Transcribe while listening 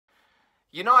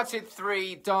United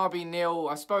 3, Derby 0.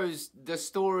 I suppose the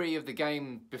story of the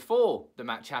game before the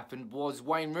match happened was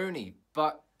Wayne Rooney.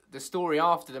 But the story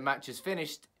after the match is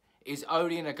finished is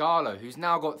Odion Ighalo, who's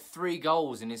now got 3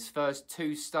 goals in his first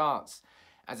 2 starts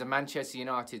as a Manchester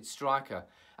United striker.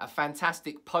 A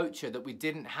fantastic poacher that we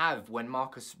didn't have when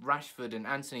Marcus Rashford and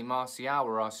Anthony Martial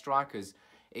were our strikers.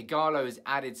 Ighalo has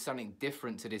added something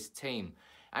different to this team.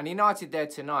 And United there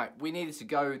tonight, we needed to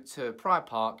go to Pride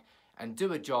Park and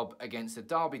do a job against a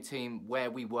Derby team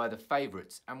where we were the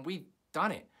favourites. And we've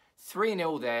done it.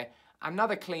 3-0 there,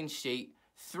 another clean sheet,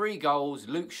 3 goals,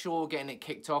 Luke Shaw getting it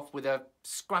kicked off with a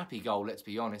scrappy goal, let's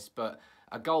be honest, but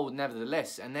a goal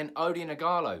nevertheless. And then Odion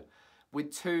Ighalo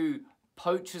with 2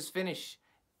 poachers finish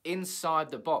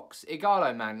inside the box.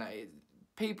 Ighalo, man,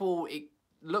 people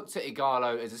looked at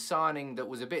Ighalo as a signing that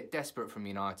was a bit desperate from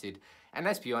United. And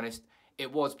let's be honest,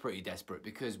 it was pretty desperate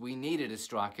because we needed a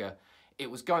striker. It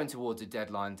was going towards a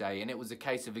deadline day and it was a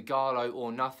case of Ighalo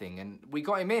or nothing. And we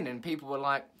got him in and people were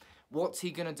like, what's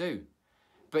he going to do?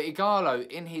 But Ighalo,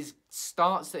 in his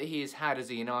starts that he has had as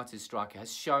a United striker,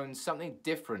 has shown something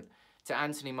different to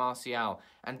Anthony Martial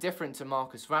and different to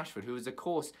Marcus Rashford, who is, of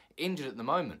course, injured at the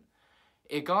moment.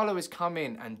 Ighalo has come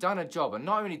in and done a job, and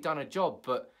not only done a job,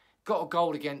 but got a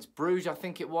goal against Bruges, I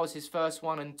think it was, his first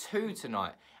one, and 2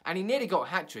 tonight. And he nearly got a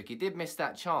hat-trick. He did miss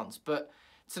that chance, but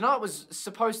tonight was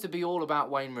supposed to be all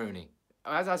about Wayne Rooney.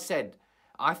 As I said,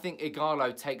 I think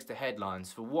Ighalo takes the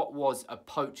headlines for what was a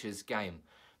poacher's game.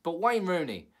 But Wayne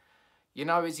Rooney, you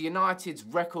know, is United's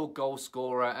record goal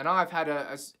scorer, and I've had,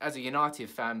 as a United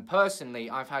fan, personally,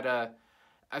 I've had a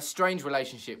strange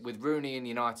relationship with Rooney and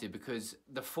United because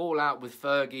the fallout with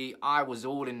Fergie, I was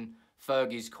all in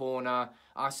Fergie's corner.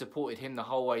 I supported him the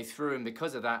whole way through, and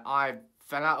because of that, I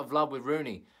fell out of love with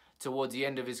Rooney towards the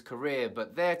end of his career.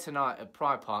 But there tonight at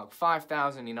Pride Park,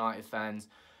 5,000 United fans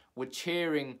were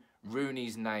cheering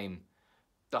Rooney's name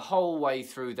the whole way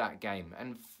through that game,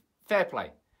 and fair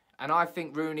play. And I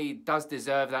think Rooney does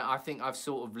deserve that. I think I've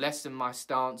sort of lessened my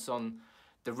stance on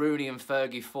the Rooney and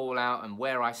Fergie fallout and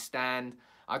where I stand.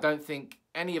 I don't think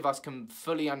any of us can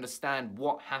fully understand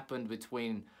what happened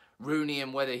between Rooney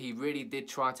and whether he really did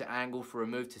try to angle for a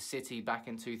move to City back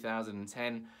in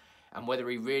 2010 and whether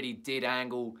he really did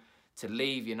angle to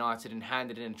leave United and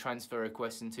handed in a transfer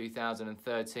request in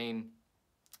 2013.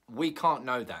 We can't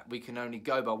know that. We can only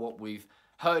go by what we've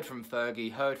heard from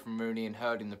Fergie, heard from Rooney and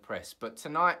heard in the press. But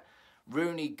tonight,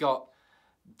 Rooney got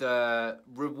the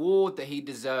reward that he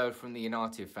deserved from the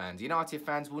United fans. United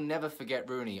fans will never forget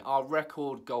Rooney, our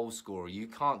record goal scorer. You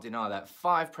can't deny that.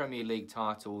 5 Premier League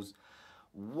titles,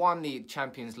 won the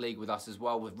Champions League with us as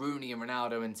well, with Rooney and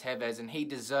Ronaldo and Tevez, and he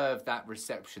deserved that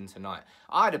reception tonight.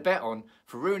 I had a bet on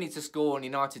for Rooney to score and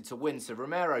United to win, so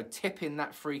Romero tipping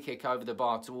that free kick over the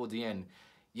bar toward the end.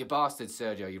 You bastard,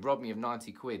 Sergio, you robbed me of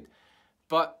 90 quid.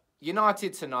 But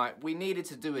United tonight, we needed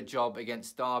to do a job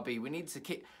against Derby. We needed to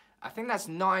keep, I think that's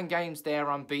 9 games there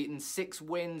unbeaten, 6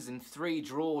 wins and 3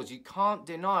 draws. You can't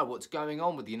deny what's going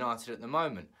on with United at the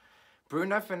moment.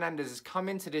 Bruno Fernandes has come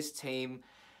into this team,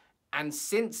 and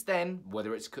since then,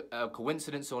 whether it's a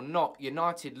coincidence or not,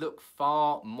 United look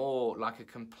far more like a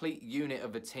complete unit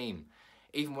of a team.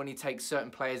 Even when he takes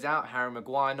certain players out, Harry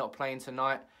Maguire not playing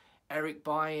tonight, Eric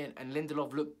Bailly and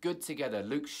Lindelof look good together.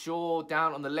 Luke Shaw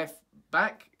down on the left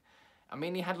back. I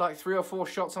mean, he had like 3 or 4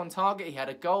 shots on target. He had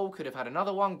a goal, could have had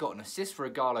another one, got an assist for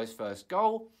Ighalo's first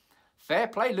goal. Fair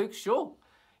play, Luke Shaw.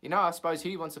 You know, I suppose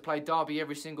he wants to play Derby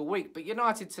every single week. But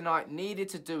United tonight needed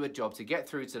to do a job to get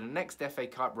through to the next FA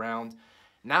Cup round.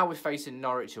 Now we're facing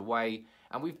Norwich away,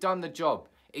 and we've done the job.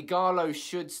 Ighalo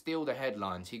should steal the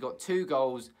headlines. He got 2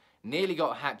 goals, nearly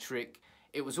got a hat-trick.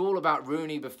 It was all about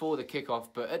Rooney before the kickoff,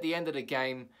 but at the end of the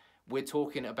game, we're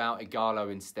talking about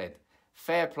Ighalo instead.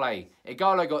 Fair play.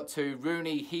 Ighalo got 2.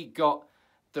 Rooney, he got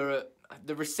the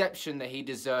reception that he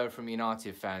deserved from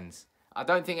United fans. I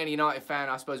don't think any United fan,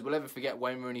 I suppose, will ever forget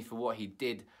Wayne Rooney for what he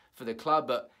did for the club.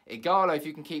 But Ighalo, if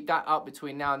you can keep that up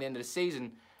between now and the end of the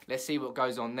season, let's see what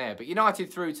goes on there. But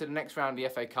United through to the next round of the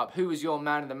FA Cup. Who was your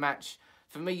man of the match?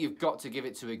 For me, you've got to give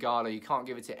it to Ighalo. You can't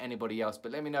give it to anybody else.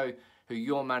 But let me know who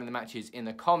your man of the match is in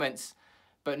the comments.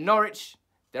 But Norwich,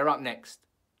 they're up next.